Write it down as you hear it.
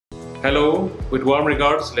Hello, with warm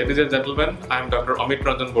regards, ladies and gentlemen, I am Dr. Amit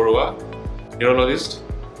Ranjan Boruah, neurologist.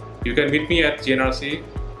 You can meet me at GNRC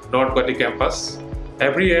Guwahati campus.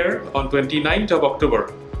 Every year on 29th of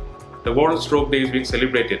October, the World Stroke Day is being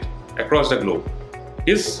celebrated across the globe.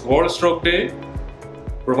 This World Stroke Day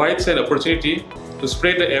provides an opportunity to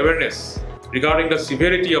spread the awareness regarding the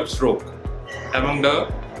severity of stroke among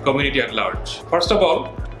the community at large. First of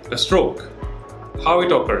all, the stroke, how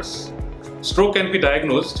it occurs. Stroke can be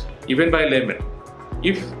diagnosed even by a layman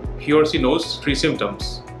if he or she knows three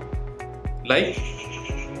symptoms, like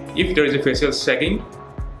if there is a facial sagging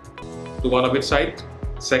to one of its side,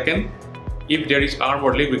 second, if there is arm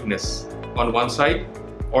or leg weakness on one side,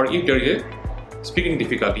 or if there is a speaking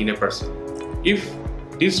difficulty in a person. If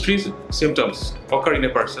these three symptoms occur in a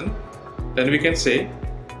person, then we can say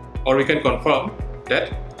or we can confirm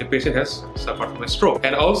that the patient has suffered from a stroke.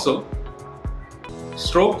 And also,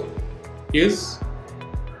 stroke is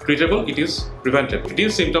treatable, it is preventable. If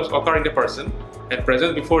these symptoms occur in a person and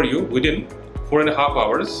present before you within 4.5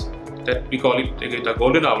 hours, that we call it a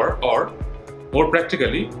golden hour, or more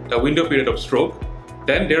practically the window period of stroke,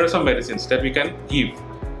 then there are some medicines that we can give,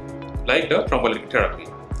 like the thrombolytic therapy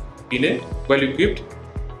in a well-equipped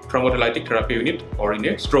thrombolytic therapy unit or in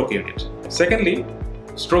a stroke unit. Secondly,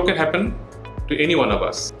 stroke can happen to any one of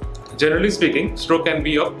us. Generally speaking, stroke can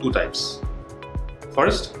be of two types.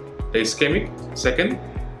 First, the ischemic, second,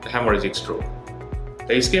 the hemorrhagic stroke.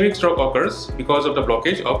 The ischemic stroke occurs because of the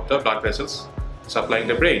blockage of the blood vessels supplying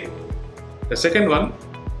the brain. The second one,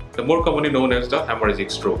 the more commonly known as the hemorrhagic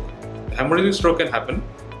stroke. The hemorrhagic stroke can happen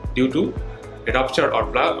due to a rupture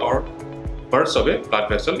or burst of a blood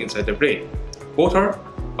vessel inside the brain. Both are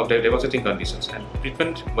of the devastating conditions, and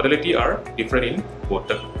treatment modality are different in both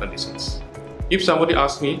the conditions. If somebody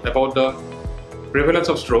asks me about the prevalence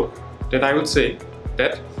of stroke, then I would say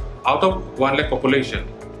that out of 1 lakh population,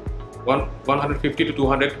 150 to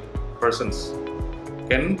 200 persons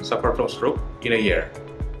can suffer from stroke in a year.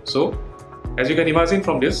 So, as you can imagine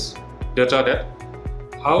from this data that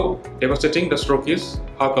how devastating the stroke is,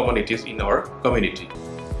 how common it is in our community.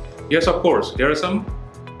 Yes, of course, there are some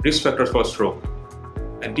risk factors for stroke,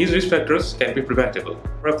 and these risk factors can be preventable.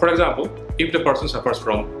 For example, if the person suffers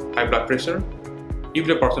from high blood pressure, if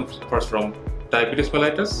the person suffers from diabetes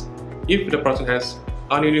mellitus, if the person has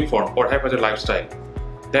ununiform or haphazard lifestyle,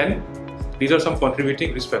 then these are some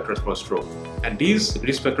contributing risk factors for stroke, and these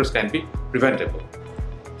risk factors can be preventable.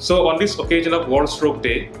 So on this occasion of World Stroke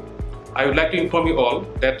Day, I would like to inform you all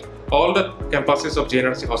that all the campuses of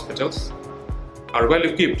GNRC hospitals are well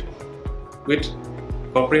equipped with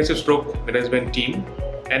comprehensive stroke management team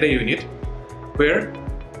and a unit where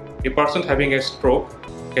a person having a stroke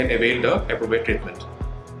can avail the appropriate treatment.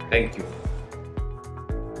 Thank you.